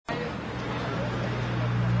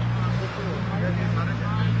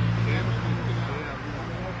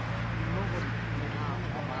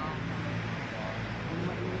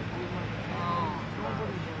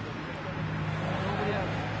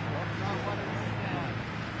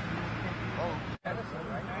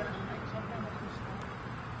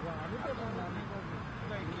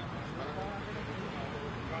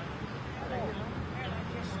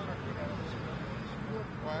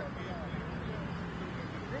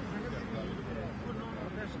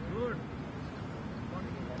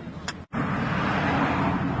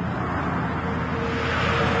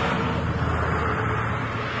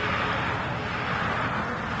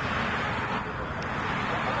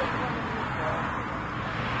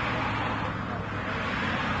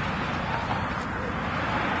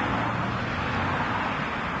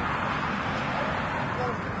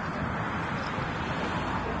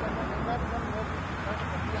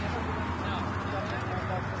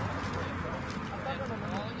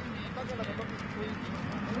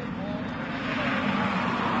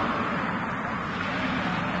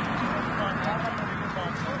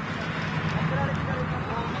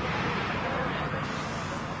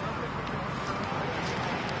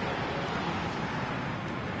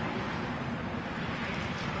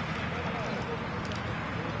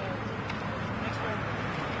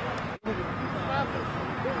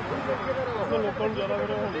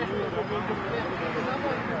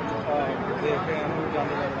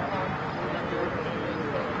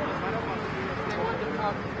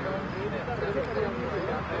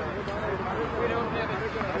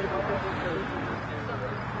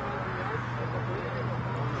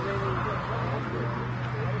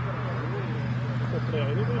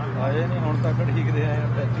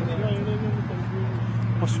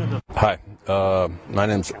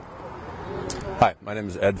Hi, my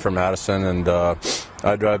name's Ed from Madison, and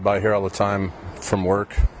I drive by here all the time from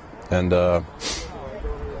work, and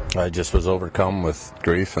I just was overcome with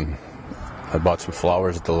grief, and I bought some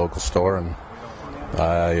flowers at the local store, and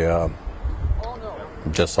I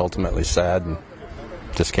just ultimately sad and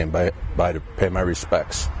just came by to pay my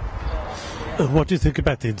respects. What do you think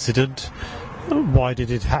about the incident? Why did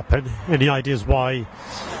it happen? Any ideas why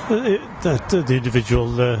that the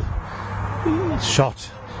individual shot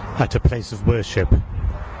at a place of worship?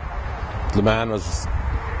 The man was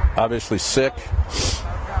obviously sick.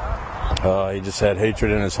 He just had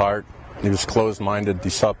hatred in his heart. He was closed-minded.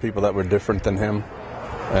 He saw people that were different than him,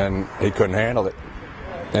 and he couldn't handle it.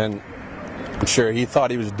 And I'm sure he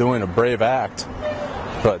thought he was doing a brave act,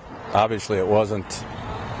 but obviously it wasn't.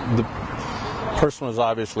 The person was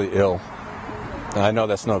obviously ill. And I know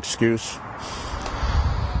that's no excuse,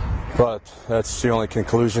 but that's the only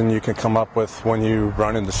conclusion you can come up with when you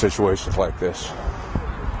run into situations like this.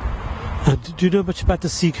 And do you know much about the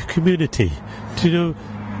Sikh community? Do you know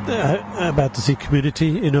about the Sikh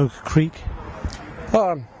community in Oak Creek?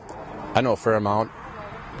 I know a fair amount.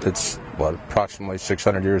 It's, approximately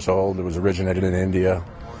 600 years old. It was originated in India.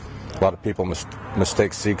 A lot of people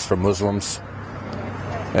mistake Sikhs for Muslims.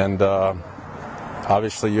 And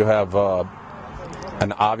obviously you have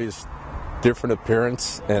an obvious different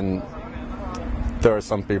appearance, and there are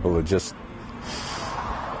some people who just,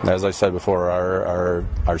 as I said before,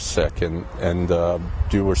 are sick and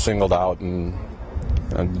were singled out, and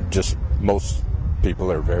just most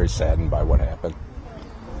people are very saddened by what happened.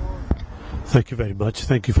 Thank you very much.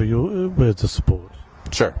 Thank you for your words of support.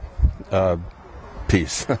 Sure.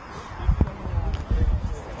 Peace.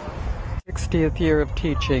 60th year of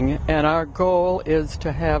teaching, and our goal is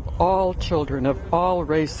to have all children of all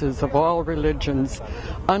races, of all religions,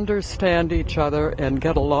 understand each other and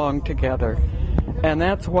get along together. And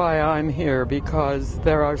that's why I'm here, because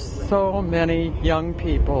there are so many young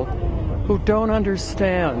people who don't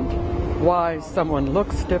understand why someone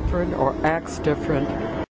looks different or acts different.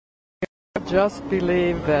 Just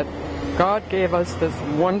believe that God gave us this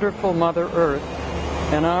wonderful Mother Earth,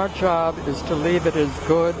 and our job is to leave it as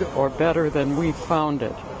good or better than we found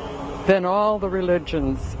it. Then all the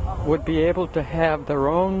religions would be able to have their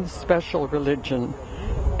own special religion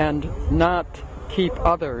and not keep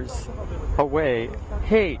others away.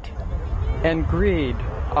 Hate and greed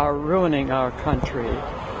are ruining our country.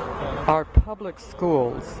 Our public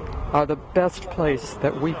schools are the best place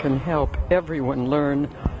that we can help everyone learn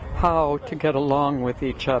how to get along with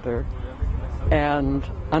each other and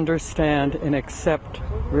understand and accept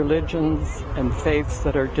religions and faiths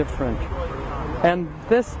that are different. And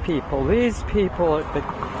these people at the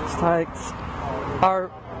sites are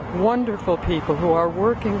wonderful people who are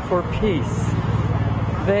working for peace.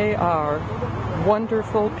 They are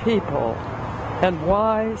wonderful people. And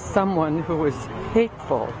why someone who is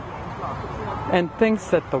hateful and thinks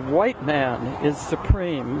that the white man is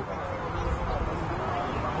supreme,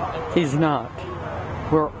 he's not.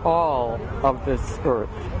 We're all of this earth,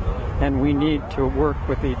 and we need to work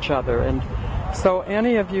with each other. And so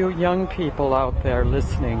any of you young people out there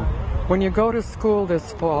listening, when you go to school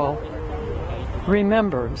this fall,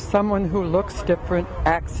 remember, someone who looks different,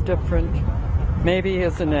 acts different, maybe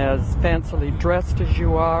isn't as fancily dressed as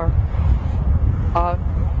you are,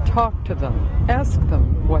 talk to them, ask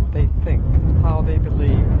them what they think, how they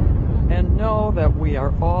believe, and know that we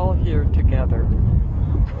are all here together.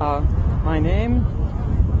 My name,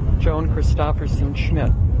 Joan Christopherson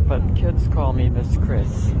Schmidt, but kids call me Miss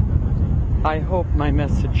Chris. I hope my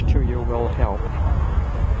message to you will help.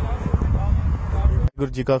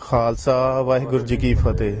 Waheguru ji ਕਾ ਖਾਲਸਾ ਵਾਹਿਗੁਰੂ ਜੀ ਕੀ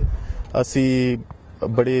ਫਤਿਹ। ਅਸੀਂ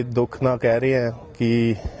ਬੜੇ ਦੁੱਖ ਨਾਲ ਕਹਿ ਰਹੇ ਹਾਂ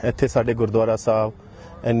ਕਿ ਇੱਥੇ ਸਾਡੇ ਗੁਰਦੁਆਰਾ ਸਾਹਿਬ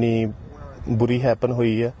ਇੰਨੀ ਬੁਰੀ ਹੈਪਨ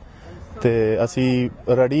ਹੋਈ ਹੈ ਤੇ ਅਸੀਂ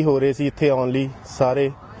ਰੈਡੀ ਹੋ ਰਹੇ ਸੀ ਇੱਥੇ ਆਉਣ ਲਈ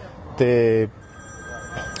ਸਾਰੇ, ਤੇ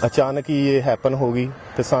ਅਚਾਨਕ ਹੀ ਇਹ ਹੈਪਨ ਹੋ ਗਈ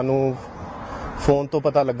ਤੇ ਸਾਨੂੰ ਫੋਨ ਤੋਂ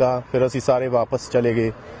ਪਤਾ ਲੱਗਾ। ਫਿਰ ਅਸੀਂ ਸਾਰੇ ਵਾਪਸ ਚਲੇ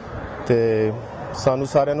ਗਏ ਤੇ ਸਾਨੂੰ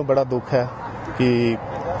ਸਾਰਿਆਂ ਨੂੰ ਬੜਾ ਦੁੱਖ ਹੈ ਕਿ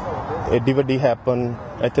ਐਡੀ ਵੱਡੀ ਹੈਪਨ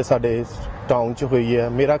ਇੱਥੇ ਸਾਡੇ ਟਾਊਨ 'ਚ ਹੋਈ ਹੈ।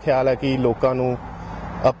 ਮੇਰਾ ਖਿਆਲ ਹੈ ਕਿ ਲੋਕਾਂ ਨੂੰ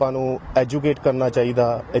ਆਪਾਂ ਨੂੰ ਐਜੂਕੇਟ ਕਰਨਾ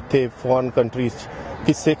ਚਾਹੀਦਾ ਇੱਥੇ ਫੋਰਨ ਕੰਟਰੀਜ਼ 'ਚ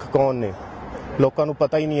ਕਿ ਸਿੱਖ ਕੌਣ ਨੇ। ਲੋਕਾਂ ਨੂੰ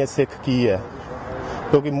ਪਤਾ ਹੀ ਨਹੀਂ ਹੈ ਸਿੱਖ ਕੀ ਹੈ।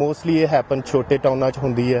 ਕਿਉਂਕਿ ਮੋਸਟਲੀ ਇਹ ਹੈਪਨ ਛੋਟੇ ਟਾਊਨਾਂ 'ਚ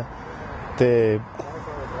ਹੁੰਦੀ ਹੈ। ਤੇ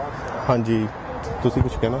ਹਾਂਜੀ, ਤੁਸੀਂ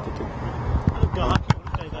ਕੁਝ ਕਹਿਣਾ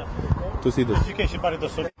ਤੁਸੀਂ ਦੱਸੋ। ਐਜੂਕੇਸ਼ਨ ਬਾਰੇ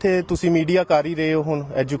ਦੱਸੋ। ਇੱਥੇ ਤੁਸੀਂ ਮੀਡੀਆ ਕਰ ਹੀ ਰਹੇ ਹੋ, ਹੁਣ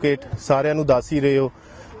ਐਜੂਕੇਟ ਸਾਰਿਆਂ ਨੂੰ ਦੱਸ ਹੀ ਰਹੇ ਹੋ,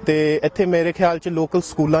 ਤੇ ਇੱਥੇ ਮੇਰੇ ਖਿਆਲ 'ਚ ਲੋਕਲ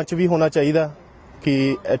ਸਕੂਲਾਂ 'ਚ ਵੀ ਹੋਣਾ ਚਾਹੀਦਾ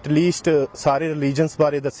ਕਿ ਐਟਲੀਸਟ ਸਾਰੇ ਰਿਲੀਜਨਸ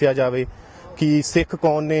ਬਾਰੇ ਦੱਸਿਆ ਜਾਵੇ ਕਿ ਸਿੱਖ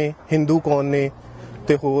ਕੌਣ ਨੇ, ਹਿੰਦੂ ਕੌਣ ਨੇ,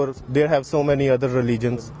 ਤੇ ਹੋਰ there have so many other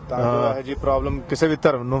religions। ਤਾਂ ਜੀ ਪ੍ਰੋਬਲਮ ਕਿਸੇ ਵੀ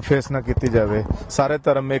ਧਰਮ ਨੂੰ ਫੇਸ ਨਾ ਕੀਤੀ ਜਾਵੇ। ਸਾਰੇ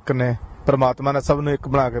ਧਰਮ ਇੱਕ ਨੇ, परमात्मा ने सब ਨੂੰ ਇੱਕ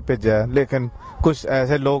ਬਣਾ ਕੇ ਭੇਜਿਆ ਹੈ, ਲੇਕਿਨ ਕੁਝ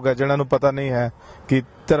ਐਸੇ ਲੋਕ ਹੈ ਜਿਨ੍ਹਾਂ ਨੂੰ ਪਤਾ ਨਹੀਂ ਹੈ ਕਿ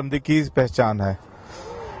ਧਰਮ ਦੀ ਕੀ ਪਹਿਚਾਨ ਹੈ।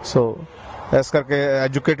 ਸੋ ਇਸ ਕਰਕੇ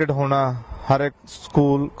ਐਜੂਕੇਟਿਡ ਹੋਣਾ ਹਰ ਇੱਕ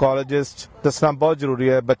ਸਕੂਲ ਕਾਲਜਸ 'ਚ ਦੱਸਣਾ ਬਹੁਤ ਜ਼ਰੂਰੀ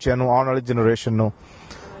ਹੈ ਬੱਚਿਆਂ ਨੂੰ, ਆਉਣ ਵਾਲੀ ਜਨਰੇਸ਼ਨ ਨੂੰ।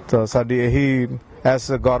 ਤਾਂ ਸਾਡੀ ਇਹੀ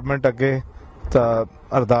ਐਸ ਗਵਰਨਮੈਂਟ ਅੱਗੇ ਤਾਂ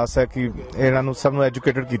ਅਰਦਾਸ ਹੈ ਕਿ ਇਹਨਾਂ ਨੂੰ ਸਭ ਨੂੰ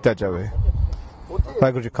ਐਜੂਕੇਟਿਡ ਕੀਤਾ ਜਾਵੇ।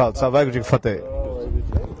 ਵਾਹਿਗੁਰੂ ਜੀ ਖਾਲਸਾ, ਵਾਹਿਗੁਰੂ ਜੀ ਫਤਿਹ।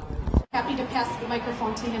 Happy to pass the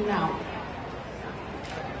microphone to him now.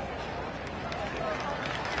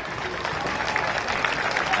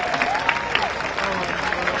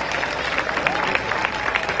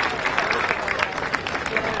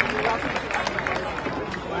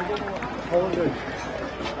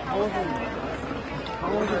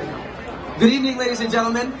 Good evening, ladies and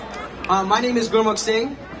gentlemen. My name is Gurmukh Singh.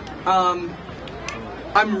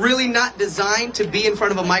 I'm really not designed to be in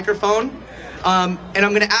front of a microphone, and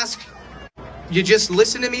I'm going to ask you just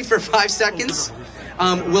listen to me for 5 seconds.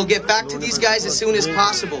 We'll get back to these guys as soon as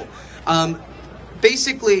possible.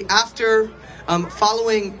 Basically, after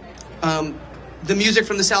following the music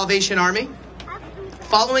from the Salvation Army,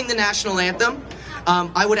 following the national anthem,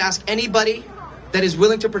 I would ask anybody that is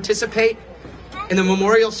willing to participate in the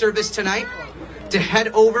memorial service tonight to head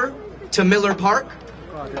over to Miller Park,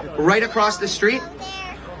 right across the street.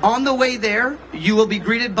 On the way there, you will be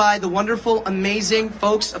greeted by the wonderful, amazing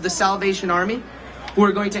folks of the Salvation Army who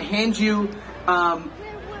are going to hand you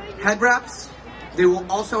head wraps. They will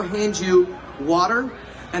also hand you water,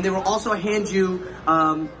 and they will also hand you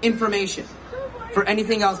information for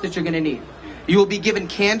anything else that you're going to need. You will be given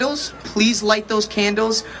candles. Please light those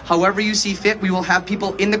candles however you see fit. We will have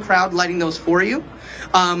people in the crowd lighting those for you.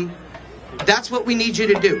 That's what we need you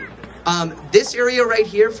to do. This area right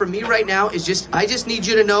here for me right now is I just need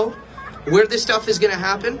you to know where this stuff is going to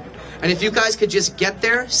happen. And if you guys could just get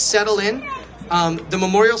there, settle in. The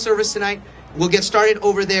memorial service tonight, we'll get started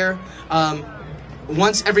over there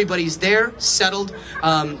once everybody's there, settled,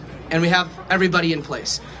 and we have everybody in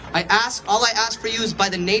place. All I ask for you is by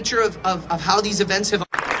the nature of how these events have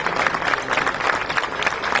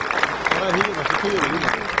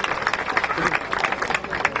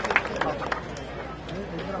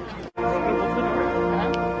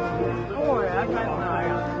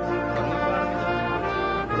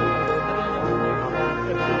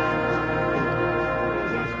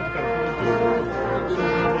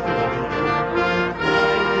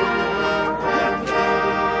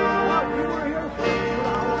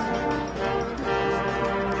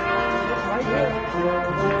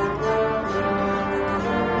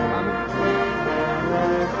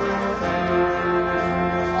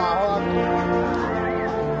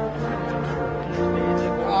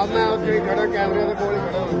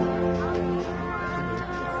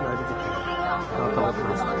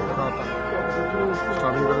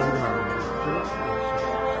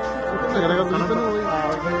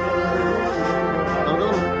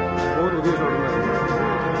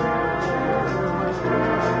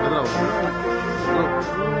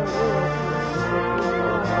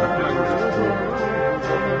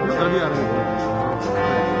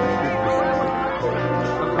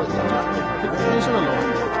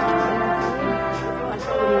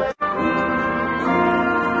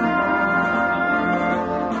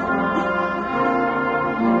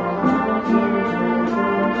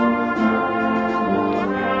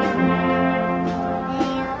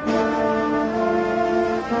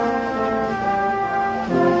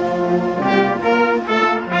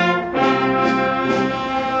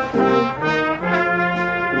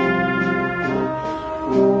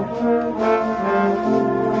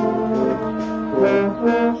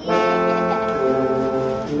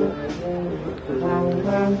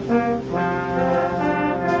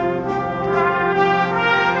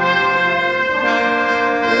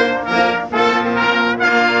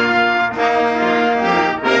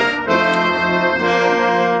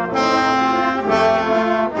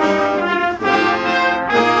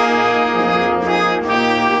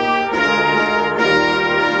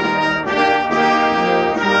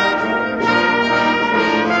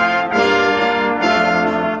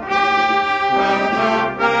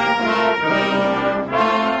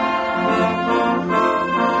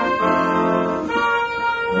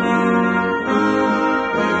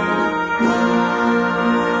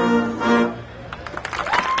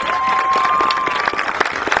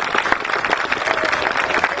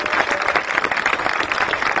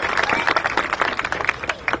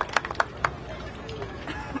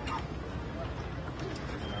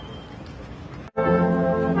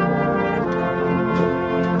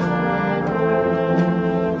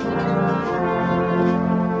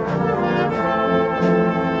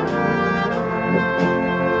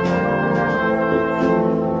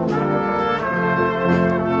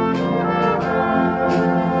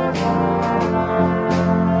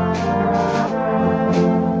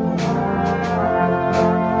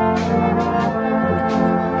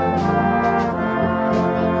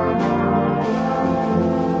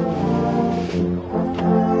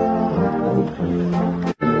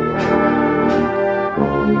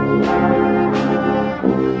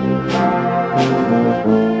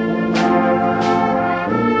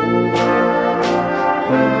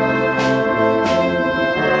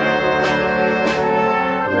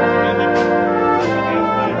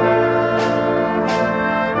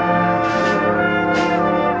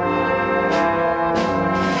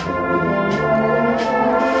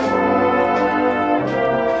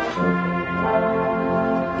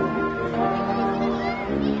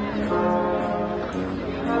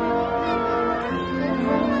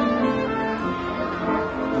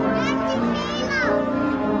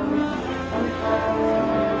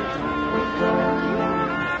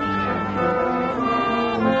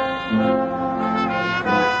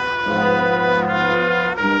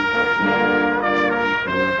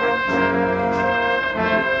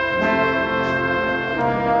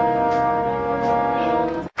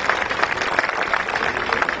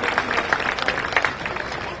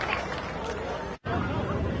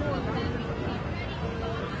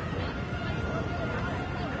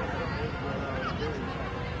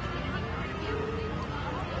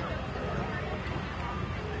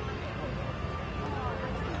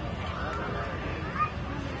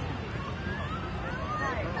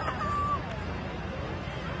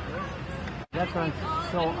That's right.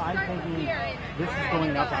 So I'm thinking this is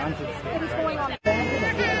going up onto the stage. It is going on.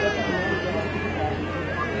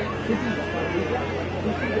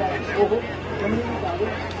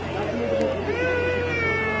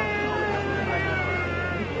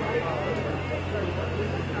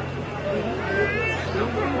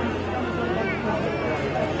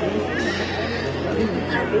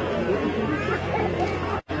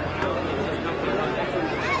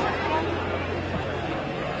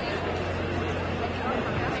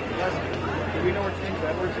 Do we know which things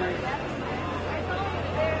Edwards is?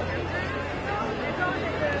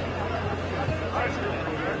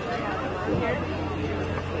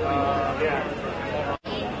 Yeah.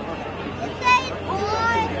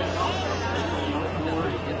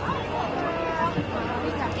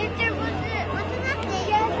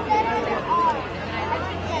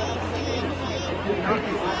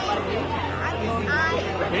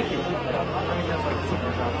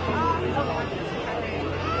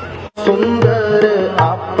 सुंदर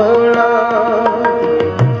अपना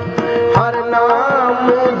हर नाम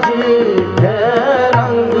जी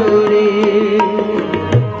रंगरी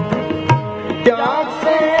त्याग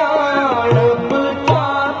से आणप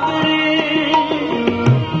चातरी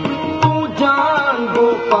तू जान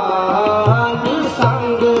गोपाल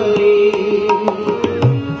संगरी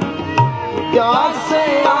त्याग से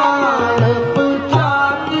आणप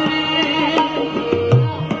चातरी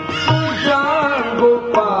तू जान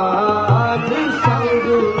गोपाल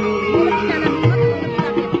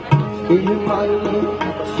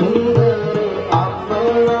सुंदर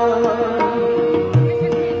अपना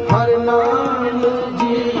हर नाम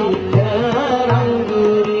जी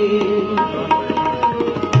रंगरी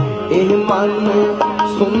मन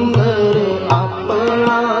सुंदर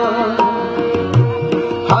अपना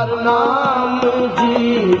हर नाम जी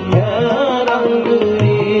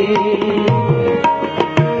रंगरी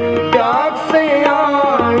त्याग से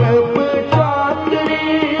आणप चातरी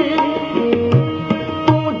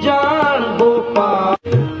तू जान गोपाल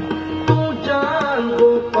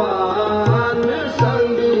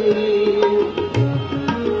संगरी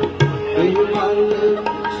मन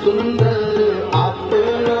सुंदर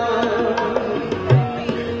अपना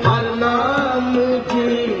हर नाम जी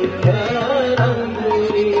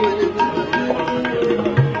रंगरी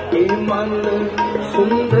मन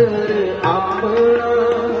सुंदर अपना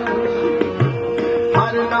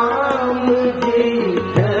हर नाम जी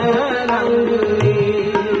रंगरी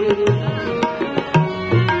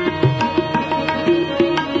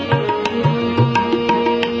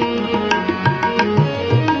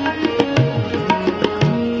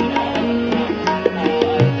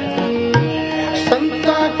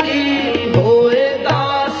संता की होए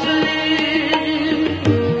दासरी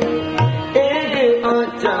एक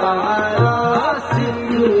आचारा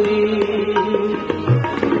सिद्धरी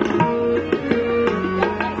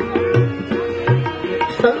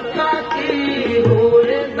संता की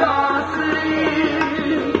होए दासरी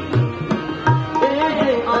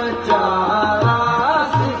एक आचारा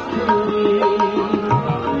सिद्धरी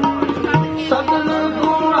सगल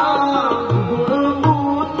गुणा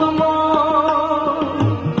गुणभूतमो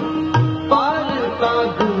परता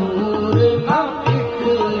दूर न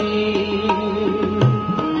पिटली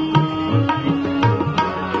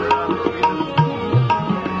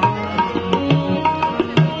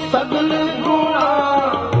सगल गुणा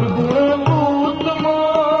गुणभूतमो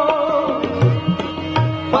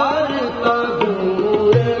परता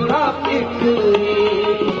दूर न पिटली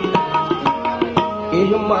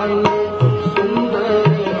मन सुंदर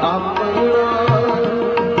अपना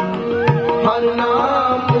हर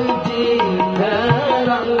नाम जी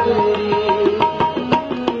रंगरी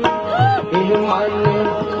मन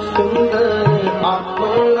सुंदर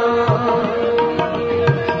अपना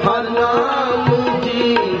हर नाम जी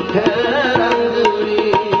रंगरी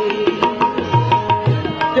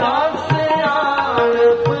त्याग से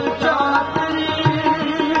आणप चातरी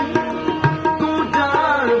तू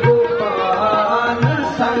जान गोपाल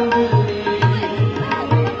संगरी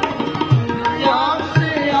त्याग से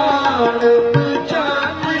आणप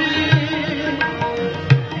चातरी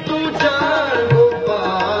तू जान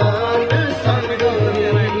गोपाल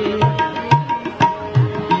संगरी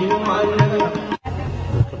मन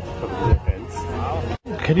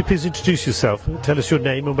Can you please introduce yourself? Tell us your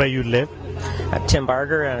name and where you live. Tim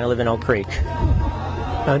Barger, and I live in Oak Creek.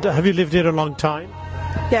 And have you lived here a long time?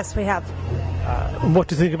 Yes, we have. What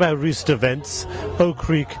do you think about recent events? Oak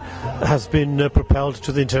Creek has been propelled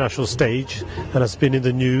to the international stage and has been in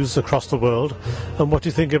the news across the world. And what do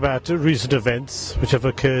you think about recent events which have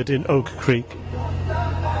occurred in Oak Creek?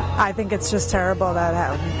 I think it's just terrible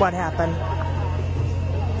that what happened.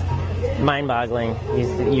 mind-boggling.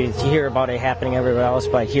 You hear about it happening everywhere else,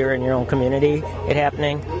 but here in your own community, it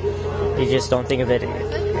happening, you just don't think of it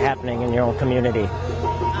happening in your own community.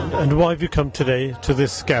 And why have you come today to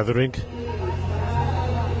this gathering?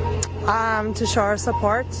 To show our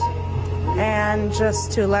support and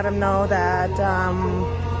just to let them know that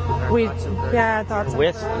thoughts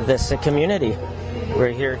with the Sikh community. We're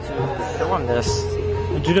here to show them this.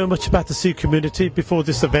 Do you know much about the Sikh community before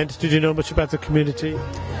this event? Did you know much about the community?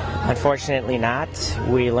 Unfortunately not.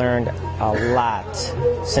 We learned a lot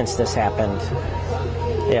since this happened.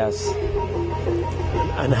 Yes.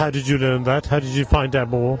 And how did you learn that? How did you find out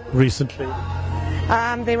more recently?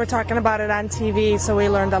 They were talking about it on TV, so we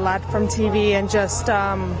learned a lot from TV and just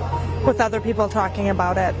with other people talking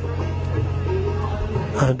about it.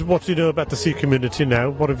 And what do you know about the Sikh community now?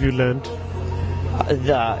 What have you learned?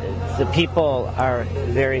 The people are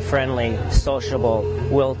very friendly, sociable,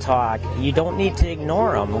 will talk. You don't need to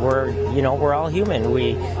ignore them. We're all human.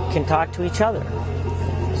 We can talk to each other.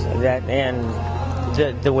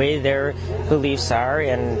 The way their beliefs are,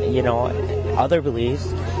 and other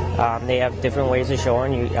beliefs, they have different ways of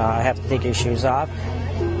showing you have to take your shoes off.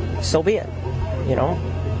 So be it.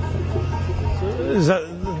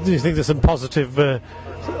 Do you think there's some positive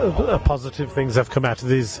things have come out of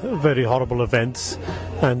these very horrible events,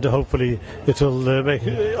 and hopefully it'll make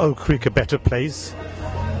Oak Creek a better place?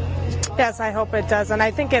 Yes, I hope it does, and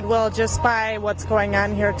I think it will. Just by what's going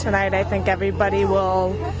on here tonight, I think everybody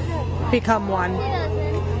will become one.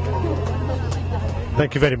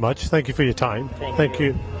 Thank you very much. Thank you for your time. Thank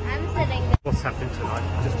you. What's happening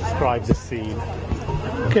tonight? Just describe the scene.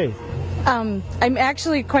 Okay. I'm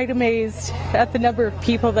actually quite amazed at the number of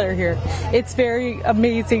people that are here. It's very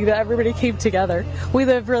amazing that everybody came together. We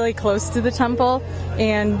live really close to the temple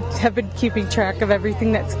and have been keeping track of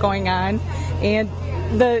everything that's going on. And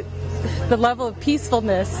the level of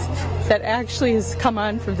peacefulness that actually has come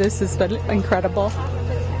on from this has been incredible.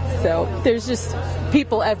 So there's just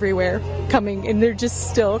people everywhere coming, and they're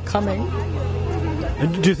just still coming.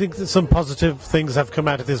 And do you think that some positive things have come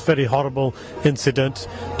out of this very horrible incident?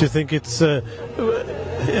 Do you think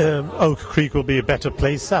Oak Creek will be a better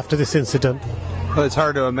place after this incident? Well, it's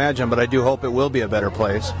hard to imagine, but I do hope it will be a better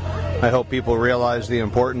place. I hope people realize the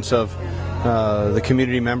importance of the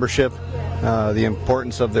community membership, the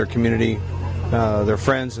importance of their community, their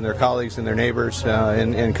friends and their colleagues and their neighbors,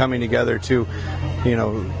 and coming together to,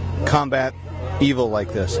 combat evil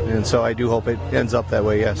like this. And so I do hope it ends up that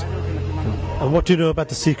way, yes. And what do you know about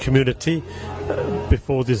the Sikh community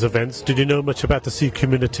before these events? Did you know much about the Sikh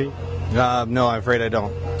community? No, I'm afraid I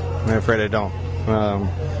don't.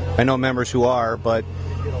 I know members who are, but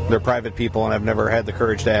they're private people, and I've never had the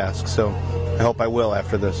courage to ask. So I hope I will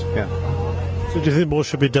after this, yeah. So do you think more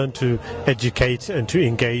should be done to educate and to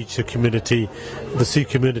engage the community, the Sikh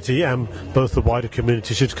community and both the wider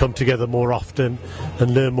community should come together more often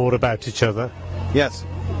and learn more about each other? Yes,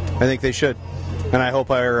 I think they should. And I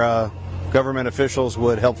hope our government officials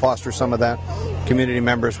would help foster some of that. Community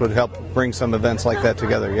members would help bring some events like that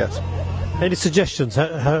together, yes. Any suggestions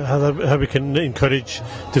how we can encourage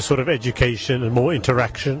this sort of education and more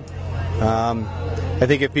interaction? I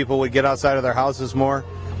think if people would get outside of their houses more,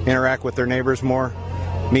 interact with their neighbors more,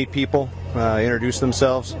 meet people, introduce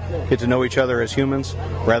themselves, get to know each other as humans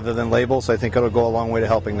rather than labels, I think it'll go a long way to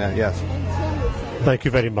helping that, yes. Thank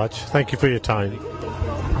you very much. Thank you for your time.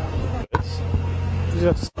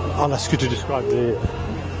 I'll ask you to describe the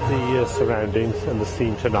surroundings and the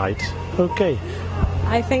scene tonight. Okay.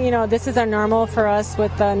 I think, this is our normal for us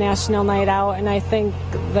with the National Night Out, and I think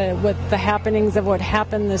that with the happenings of what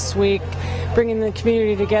happened this week, bringing the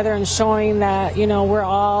community together and showing that, we're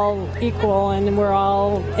all equal and we're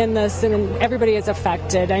all in this and everybody is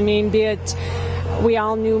affected. I mean, be it we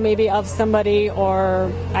all knew maybe of somebody,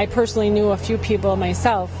 or I personally knew a few people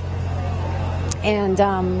myself. And,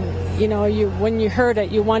 when you heard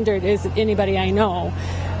it, you wondered, is it anybody I know?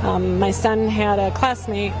 My son had a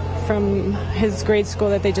classmate from his grade school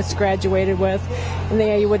that they just graduated with, and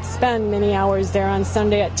they would spend many hours there on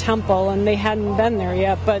Sunday at temple, and they hadn't been there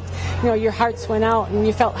yet, but your hearts went out and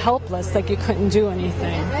you felt helpless, like you couldn't do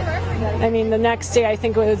anything. I mean, the next day I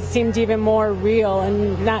think it seemed even more real,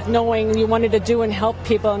 and not knowing, you wanted to do and help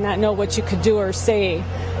people and not know what you could do or say,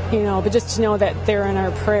 but just to know that they're in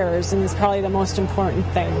our prayers, and it's probably the most important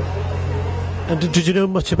thing. And did you know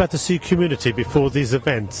much about the Sikh community before these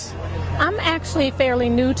events? I'm actually fairly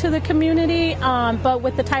new to the community, but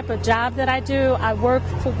with the type of job that I do, I work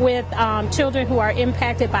with children who are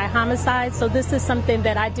impacted by homicide, so this is something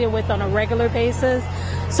that I deal with on a regular basis.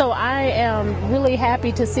 So I am really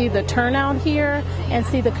happy to see the turnout here and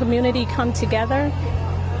see the community come together.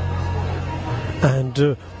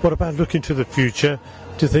 And what about looking to the future?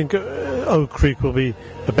 Do you think Oak Creek will be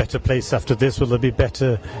a better place after this? Will there be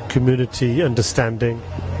better community understanding?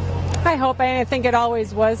 I hope. I think it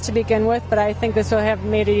always was to begin with, but I think this will have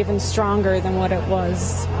made it even stronger than what it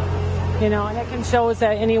was. You know, and it can show us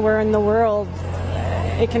that anywhere in the world,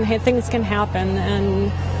 things can happen,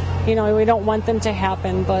 and you know, we don't want them to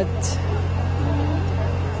happen, but.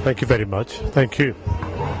 Thank you very much. Thank you.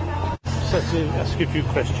 So to ask you a few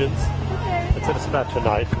questions. And tell us about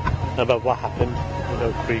tonight, about what happened in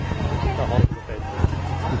Oak Creek. The whole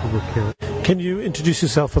event. Can you introduce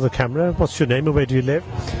yourself for the camera? What's your name and where do you live?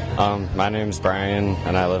 My name's Brian,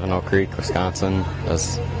 and I live in Oak Creek, Wisconsin.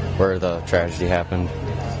 That's where the tragedy happened.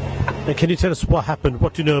 And can you tell us what happened?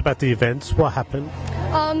 What do you know about the events? What happened?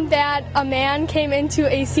 That a man came into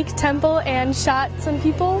a Sikh temple and shot some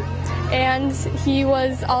people, and he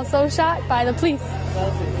was also shot by the police.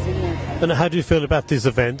 And how do you feel about these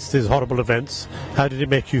events, these horrible events? How did it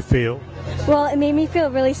make you feel? Well, it made me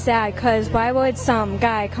feel really sad, because why would some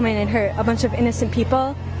guy come in and hurt a bunch of innocent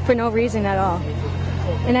people for no reason at all?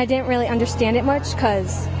 And I didn't really understand it much,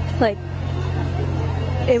 because, like,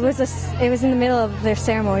 it was in the middle of their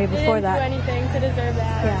ceremony before that. They didn't do anything to deserve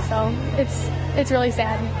that, yeah. So it's really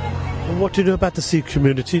sad. And what do you know about the Sikh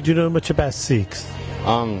community? Do you know much about Sikhs?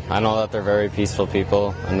 I know that they're very peaceful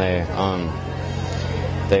people, and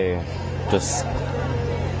they just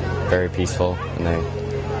very peaceful, and they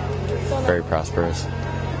very prosperous.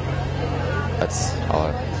 That's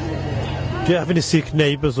all. Do you have any Sikh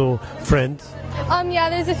neighbors or friends? Yeah,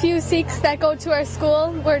 there's a few Sikhs that go to our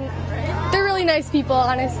school. They're really nice people,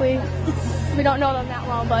 honestly. We don't know them that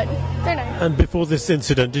well, but they're nice. And before this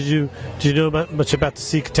incident, do you know much about the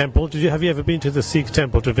Sikh temple? Have you ever been to the Sikh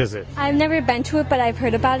temple to visit? I've never been to it, but I've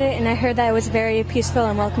heard about it, and I heard that it was a very peaceful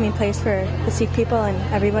and welcoming place for the Sikh people and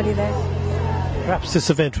everybody there. Perhaps this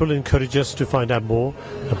event will encourage us to find out more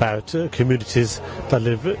about communities that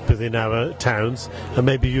live within our towns, and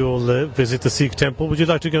maybe you'll visit the Sikh temple. Would you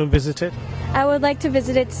like to go and visit it? I would like to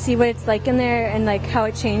visit it to see what it's like in there and like how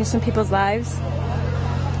it changed some people's lives.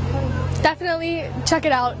 Definitely check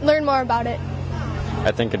it out, learn more about it.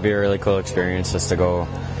 I think it'd be a really cool experience just to go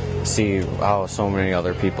see how so many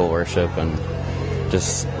other people worship, and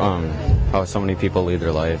just how so many people lead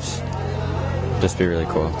their lives. Just be really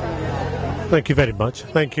cool. Thank you very much.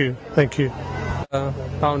 Thank you. Thank you.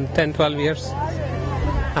 Around 10-12 years.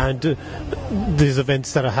 And these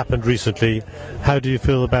events that have happened recently, how do you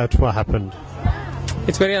feel about what happened?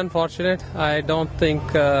 It's very unfortunate. I don't think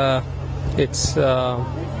it's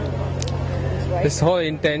this whole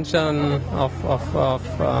intention of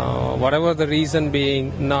whatever the reason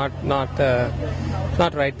being, not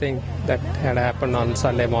right thing that had happened on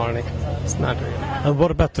Sunday morning. It's not real. And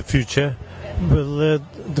what about the future? Will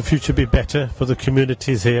the future be better for the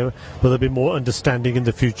communities here? Will there be more understanding in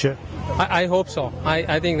the future? I hope so.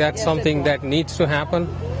 I think that's something that needs to happen.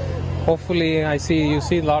 Hopefully, you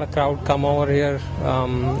see a lot of crowd come over here.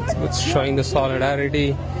 It's showing the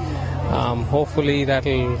solidarity. Hopefully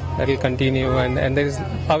that'll continue, and there is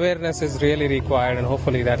awareness is really required, and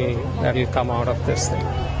hopefully that'll come out of this thing.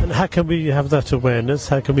 And how can we have that awareness?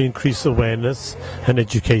 How can we increase awareness and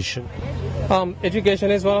education?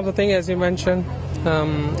 Education is one of the things, as you mentioned.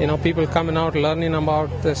 People coming out, learning about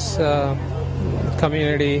this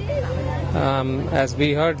community. As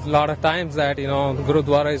we heard a lot of times that the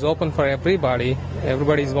Gurudwara is open for everybody.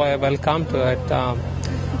 Everybody is welcome to it.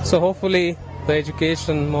 So hopefully,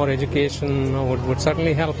 more education would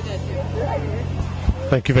certainly help.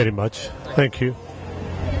 Thank you very much. Thank you.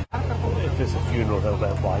 If there's a funeral, they'll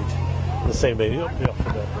wear white. The same way we often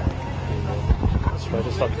wear black. That's right,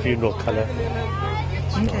 it's like funeral colour.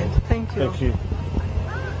 Okay, thank you. Thank you.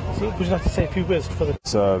 So, would you like to say a few words for the...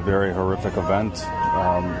 It's a very horrific event.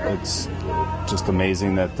 It's just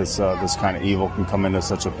amazing that this kind of evil can come into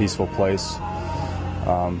such a peaceful place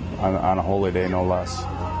on a holy day, no less.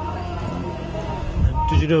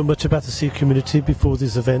 Did you know much about the Sikh community before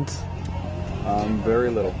this event?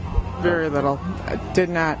 Very little. Very little. I did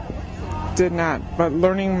not. But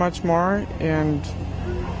learning much more, and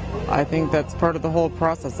I think that's part of the whole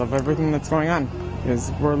process of everything that's going on,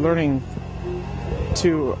 is we're learning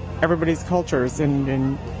to everybody's cultures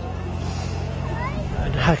and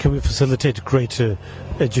how can we facilitate greater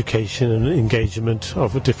education and engagement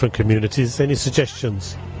of different communities? Any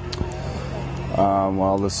suggestions?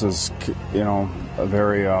 Well, this is, a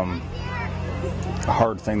very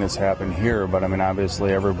hard thing that's happened here, but I mean,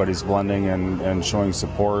 obviously everybody's blending and showing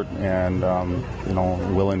support and,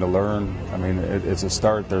 willing to learn. I mean, it's a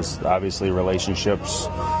start. There's obviously relationships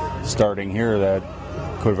starting here that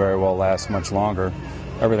could very well last much longer.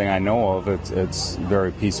 Everything I know of, it's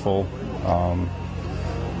very peaceful,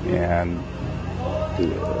 and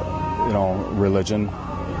religion.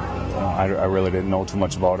 I really didn't know too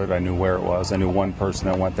much about it. I knew where it was. I knew one person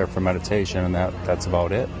that went there for meditation, and that's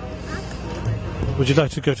about it. Would you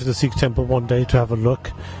like to go to the Sikh temple one day to have a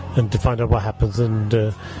look and to find out what happens and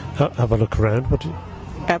have a look around?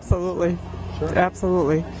 Absolutely. Sure.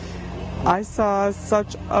 Absolutely. I saw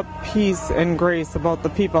such a peace and grace about the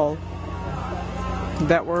people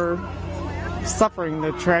that were suffering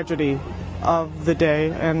the tragedy of the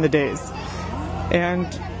day and the days. And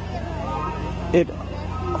it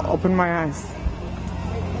opened my eyes.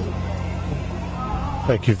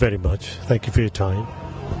 Thank you very much. Thank you for your time.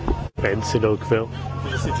 Events in Oakville.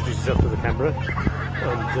 You just introduce yourself to the camera.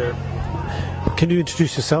 And can you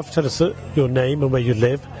introduce yourself? Tell us your name and where you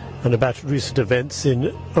live and about recent events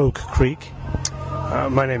in Oak Creek.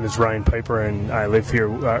 My name is Ryan Piper, and I live here.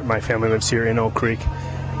 My family lives here in Oak Creek,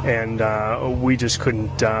 and we just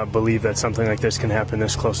couldn't believe that something like this can happen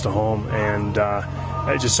this close to home, and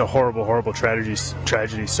just a horrible, horrible tragedy.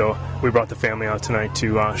 So we brought the family out tonight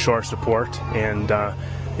to show our support, and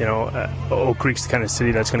Oak Creek's the kind of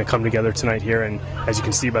city that's going to come together tonight here, and as you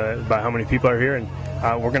can see by how many people are here, and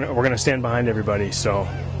we're gonna stand behind everybody. So.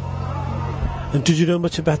 And did you know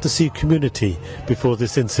much about the Sikh community before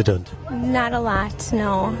this incident? Not a lot,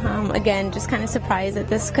 no. Again, just kind of surprised that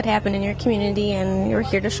this could happen in your community, and you're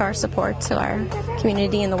here to show our support to our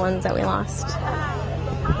community and the ones that we lost.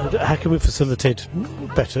 And how can we facilitate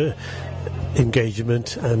better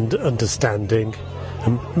engagement and understanding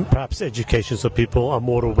and perhaps education so people are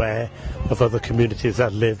more aware of other communities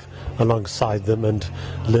that live alongside them and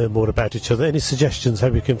learn more about each other? Any suggestions how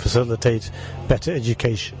we can facilitate better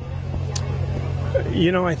education?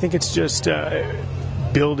 I think it's just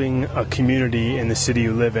building a community in the city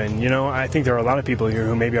you live in. I think there are a lot of people here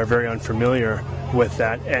who maybe are very unfamiliar with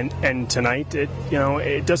that. And tonight,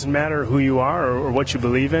 it doesn't matter who you are or what you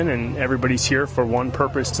believe in, and everybody's here for one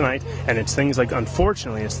purpose tonight. And it's things like,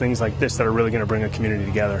 unfortunately, it's things like this that are really going to bring a community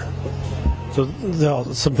together. So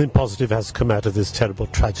something positive has come out of this terrible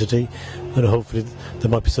tragedy, and hopefully there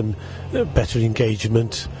might be some better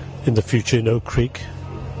engagement in the future in Oak Creek.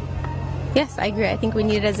 Yes, I agree. I think we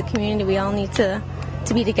need it as a community. We all need to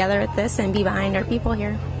be together at this and be behind our people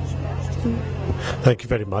here. Thank you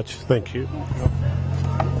very much. Thank you.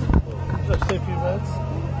 Let's say a few words.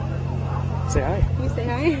 Say hi. You say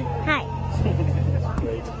hi? Hi.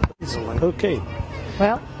 Okay.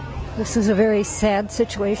 Well, this is a very sad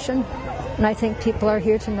situation, and I think people are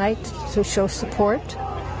here tonight to show support.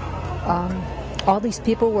 All these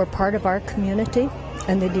people were part of our community,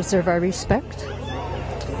 and they deserve our respect.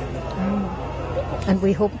 And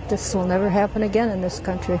we hope this will never happen again in this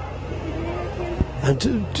country. And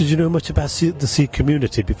did you know much about the Sikh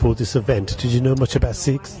community before this event? Did you know much about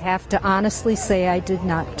Sikhs? I have to honestly say I did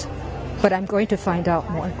not, but I'm going to find out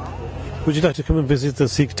more. Would you like to come and visit the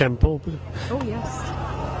Sikh temple? Oh,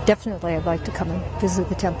 yes. Definitely I'd like to come and visit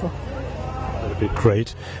the temple. That would be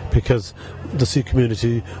great, because the Sikh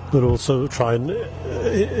community will also try and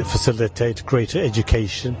facilitate greater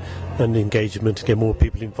education and engagement to get more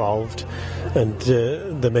people involved, and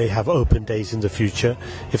they may have open days in the future.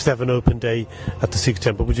 If they have an open day at the Sikh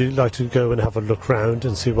temple, would you like to go and have a look round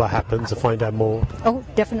and see what happens and find out more? Oh,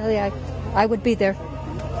 definitely. I would be there.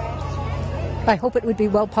 I hope it would be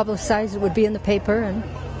well publicized, it would be in the paper, and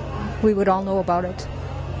we would all know about it.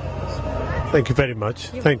 Thank you very much.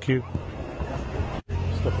 Thank you.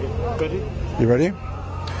 Ready? You ready?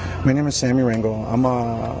 My name is Sammy Rangel. I'm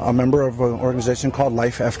a member of an organization called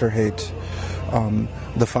Life After Hate.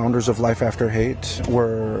 The founders of Life After Hate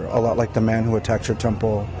were a lot like the man who attacked your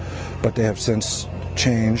temple, but they have since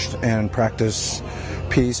changed and practice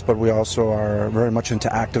peace, but we also are very much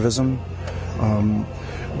into activism.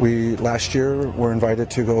 We last year were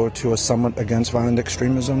invited to go to a summit against violent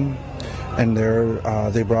extremism, and there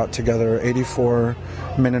they brought together 84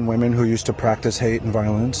 men and women who used to practice hate and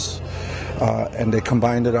violence, and they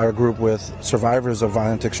combined our group with survivors of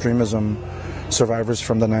violent extremism, survivors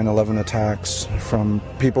from the 9/11 attacks, from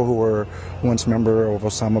people who were once member of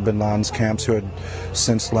Osama bin Laden's camps who had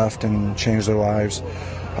since left and changed their lives.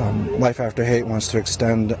 Life After Hate wants to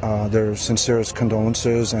extend their sincerest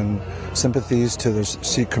condolences and sympathies to the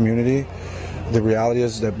Sikh community. The reality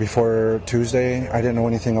is that before Tuesday, I didn't know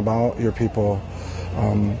anything about your people,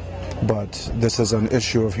 but this is an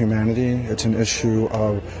issue of humanity. It's an issue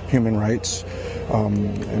of human rights,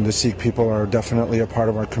 and the Sikh people are definitely a part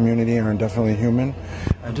of our community and are definitely human.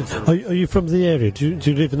 Are you from the area? Do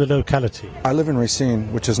you live in the locality? I live in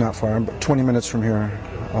Racine, which is not far. I'm 20 minutes from here.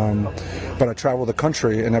 But I travel the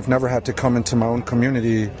country, and I've never had to come into my own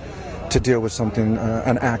community to deal with something,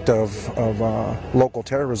 an act of local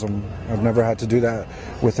terrorism. I've never had to do that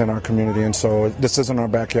within our community, and so this isn't our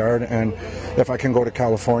backyard. And if I can go to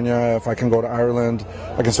California, if I can go to Ireland,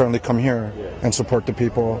 I can certainly come here and support the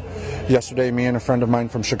people. Yesterday, me and a friend of mine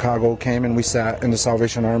from Chicago came and we sat in the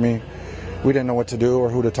Salvation Army. We didn't know what to do or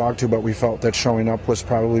who to talk to, but we felt that showing up was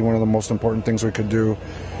probably one of the most important things we could do.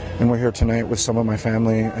 And we're here tonight with some of my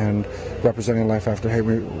family and representing Life After Hate.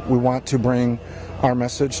 We want to bring our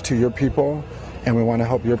message to your people, and we want to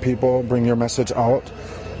help your people bring your message out.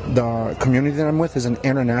 The community that I'm with is an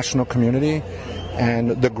international community,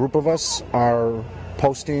 and the group of us are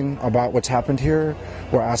posting about what's happened here.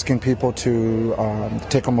 We're asking people to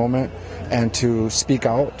take a moment and to speak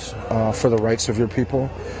out for the rights of your people,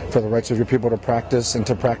 for the rights of your people to practice and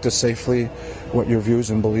to practice safely what your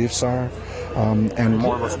views and beliefs are. And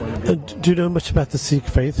more of us want to be. Do you know much about the Sikh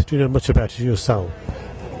faith? Do you know much about it yourself?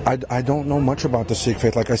 I don't know much about the Sikh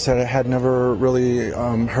faith. Like I said, I had never really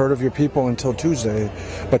heard of your people until Tuesday.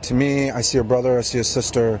 But to me, I see a brother, I see a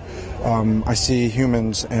sister, I see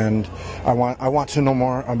humans, and I want to know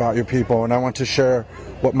more about your people, and I want to share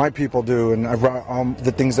what my people do, and I brought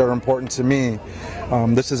the things that are important to me.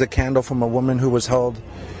 This is a candle from a woman who was held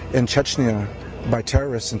in Chechnya by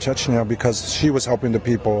terrorists in Chechnya because she was helping the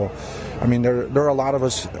people. I mean, there are a lot of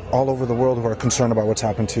us all over the world who are concerned about what's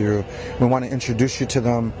happened to you. We want to introduce you to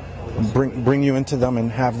them, bring you into them,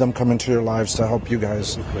 and have them come into your lives to help you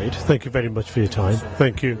guys. Great. Thank you very much for your time.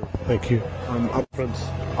 Thank you. Thank you.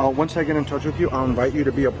 Once I get in touch with you, I'll invite you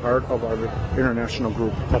to be a part of our international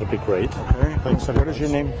group. That'd be great. Okay. Thanks. What is your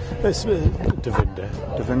name? It's Ravinder.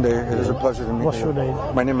 Ravinder, it is a pleasure to meet you. What's your name?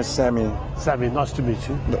 My name is Sammy. Sammy, nice to meet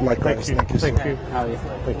you. Likewise. Thank you. Thank you. How are you?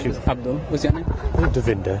 Thank you. Abdul, what's your name?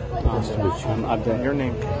 Davinder. Nice to meet you. I'm Abdul. Your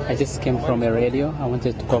name? I just came from a radio. I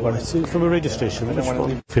wanted to cover. From a radio station. What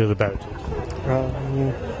do you feel about it?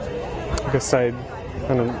 I guess I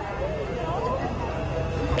don't.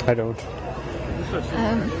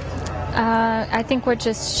 I think we're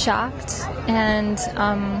just shocked, and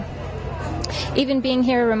even being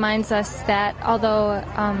here reminds us that although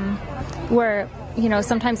we're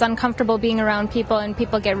sometimes uncomfortable being around people and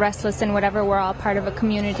people get restless and whatever, we're all part of a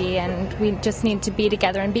community, and we just need to be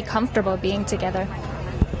together and be comfortable being together.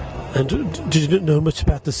 And did you know much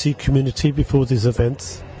about the Sikh community before these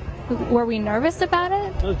events? Were we nervous about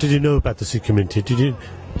it? Did you know about the Sikh community? Did you?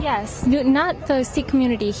 Yes, not the Sikh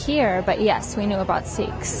community here, but yes, we knew about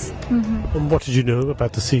Sikhs. Mm-hmm. And what did you know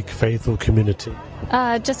about the Sikh faith or community?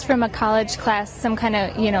 Just from a college class, some kind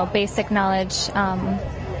of basic knowledge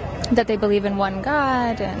that they believe in one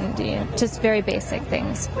God, and just very basic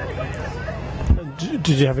things. Did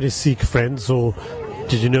you have any Sikh friends, or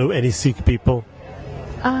did you know any Sikh people?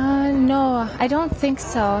 No, I don't think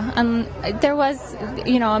so. There was,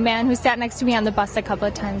 a man who sat next to me on the bus a couple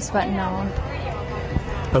of times, but no.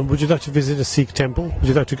 And would you like to visit a Sikh temple? Would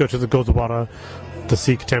you like to go to the Gurdwara, the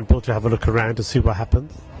Sikh temple, to have a look around to see what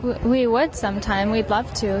happens? We would sometime. We'd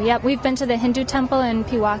love to. Yeah, we've been to the Hindu temple in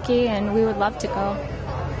Pewaukee, and we would love to go.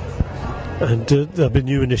 And there'll be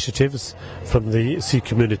new initiatives from the Sikh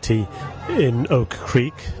community in Oak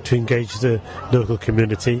Creek to engage the local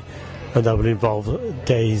community, and that will involve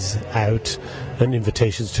days out and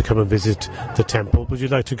invitations to come and visit the temple. Would you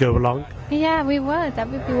like to go along? Yeah, we would. That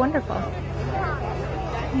would be wonderful.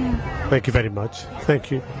 Yeah. Thank you very much. Thank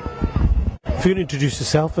you. If you can introduce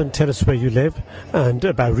yourself and tell us where you live and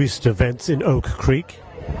about recent events in Oak Creek.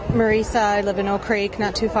 Marisa, I live in Oak Creek,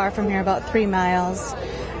 not too far from here, about 3 miles.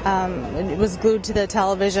 It was glued to the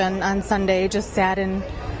television on Sunday, just saddened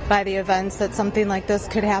by the events that something like this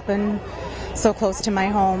could happen so close to my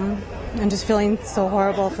home, and just feeling so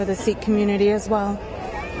horrible for the Sikh community as well.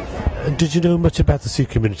 And did you know much about the Sikh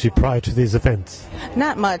community prior to these events?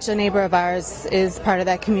 Not much. A neighbor of ours is part of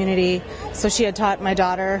that community, so she had taught my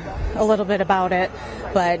daughter a little bit about it,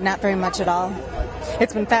 but not very much at all.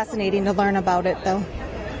 It's been fascinating to learn about it, though.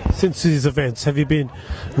 Since these events, have you been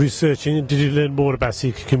researching? Did you learn more about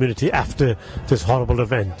Sikh community after this horrible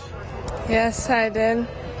event? Yes, I did.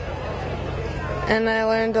 And I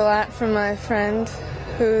learned a lot from my friend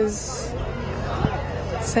who's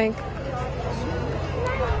Sikh.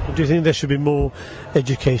 Do you think there should be more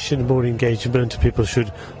education, more engagement? People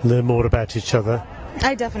should learn more about each other?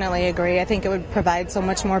 I definitely agree. I think it would provide so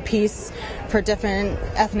much more peace for different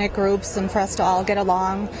ethnic groups and for us to all get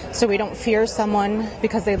along so we don't fear someone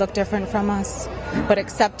because they look different from us, but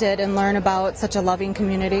accept it and learn about such a loving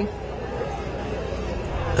community.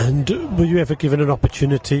 And were you ever given an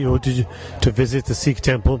opportunity to visit the Sikh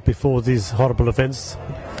temple before these horrible events?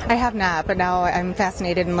 I have not, but now I'm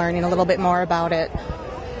fascinated in learning a little bit more about it.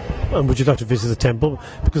 And would you like to visit the temple?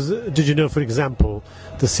 Because did you know, for example,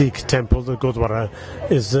 the Sikh temple, the Gurdwara,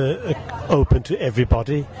 is open to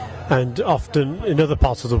everybody, and often in other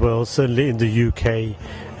parts of the world, certainly in the UK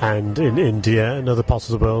and in India and other parts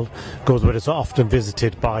of the world, Gurdwaras are often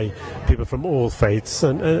visited by people from all faiths,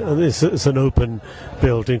 and it's an open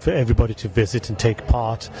building for everybody to visit and take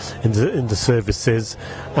part in the services,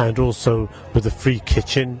 and also with a free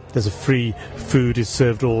kitchen. There's a free food is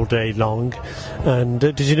served all day long. And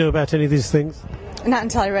did you know about any of these things? Not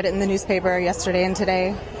until I read it in the newspaper yesterday and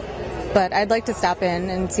today. But I'd like to stop in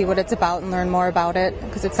and see what it's about and learn more about it,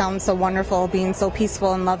 because it sounds so wonderful, being so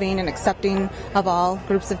peaceful and loving and accepting of all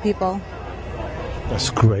groups of people. That's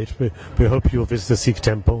great. We hope you'll visit the Sikh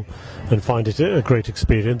temple and find it a great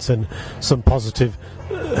experience, and some positive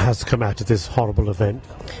has come out of this horrible event.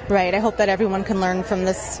 Right. I hope that everyone can learn from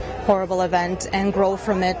this horrible event and grow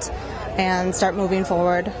from it and start moving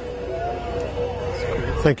forward.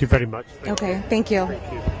 Thank you very much. Okay. Thank you.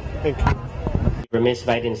 Thank you. Remiss if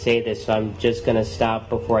I didn't say this, so I'm just going to stop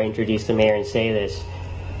before I introduce the mayor and say this.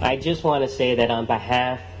 I just want to say that on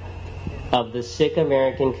behalf of the Sikh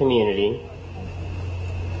American community,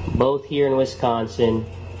 both here in Wisconsin,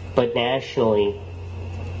 but nationally,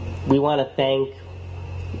 we want to thank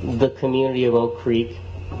the community of Oak Creek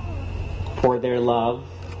for their love,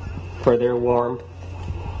 for their warmth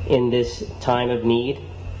in this time of need.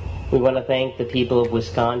 We want to thank the people of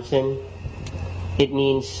Wisconsin. It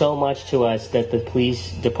means so much to us that the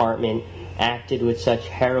police department acted with such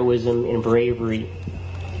heroism and bravery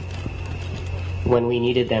when we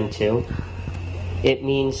needed them to. It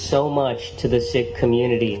means so much to the Sikh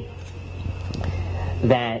community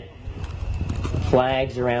that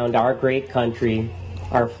flags around our great country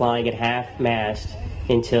are flying at half-mast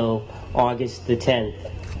until August the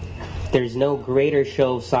 10th. There's no greater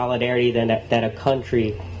show of solidarity that a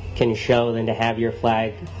country can show than to have your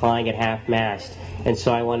flag flying at half-mast. And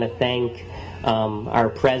so I want to thank our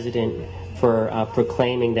president for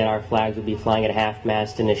proclaiming that our flags will be flying at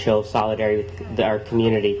half-mast in a show of solidarity with our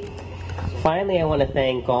community. Finally, I want to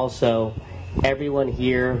thank also everyone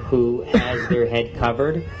here who has their head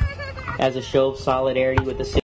covered as a show of solidarity with the